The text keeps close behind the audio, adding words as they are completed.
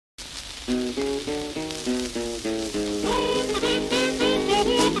Standing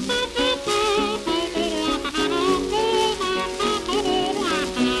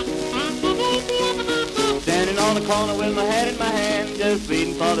on the corner with my hat in my hand, just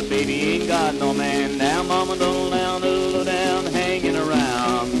waiting for the baby, ain't got no man. Now mama don't allow no low down hanging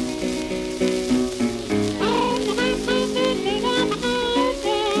around.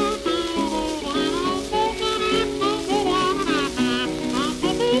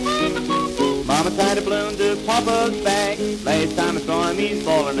 Mama tied a balloon to Papa's back. Last time I saw him, he's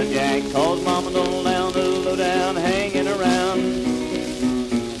ballin' a jack. 'Cause mama don't allow no low down hanging around.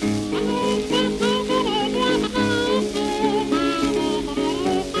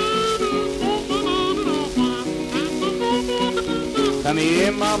 Come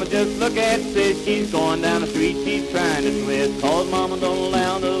here, mama, just look at sis. She's going down the street, she's trying to twist. 'Cause mama don't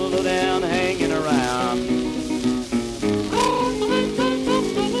allow no low down hanging around.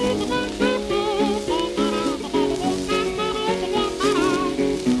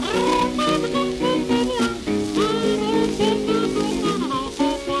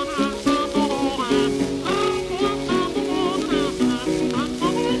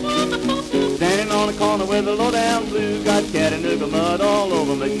 Standing on the corner with a low-down blue, got Chattanooga mud all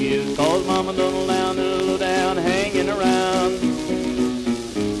over my shoes. 'Cause mama don't allow no low-down hanging around.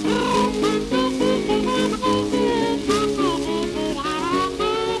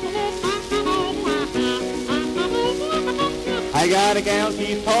 I got a gal,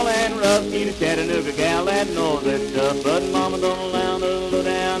 she's tall and rough. She's a Chattanooga gal that knows that stuff. But mama don't allow no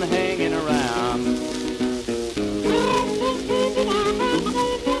low-down hanging around.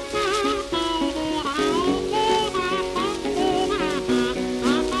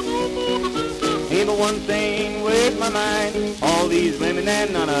 Ain't but one thing with my mind, all these women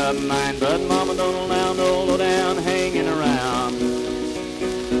and none of mine. But mama don't allow no low down hanging around.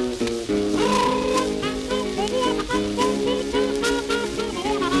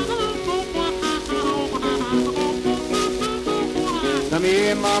 Come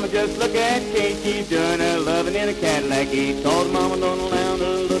here, mama, just look at Kate. She's doing her loving in a Cadillac. 'Cause mama don't allow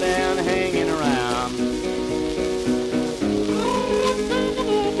no low down hanging around.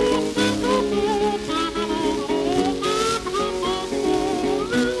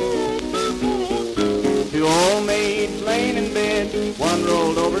 Two old maids laying in bed, one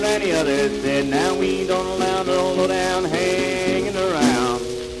rolled over and the other said, now we don't allow no low down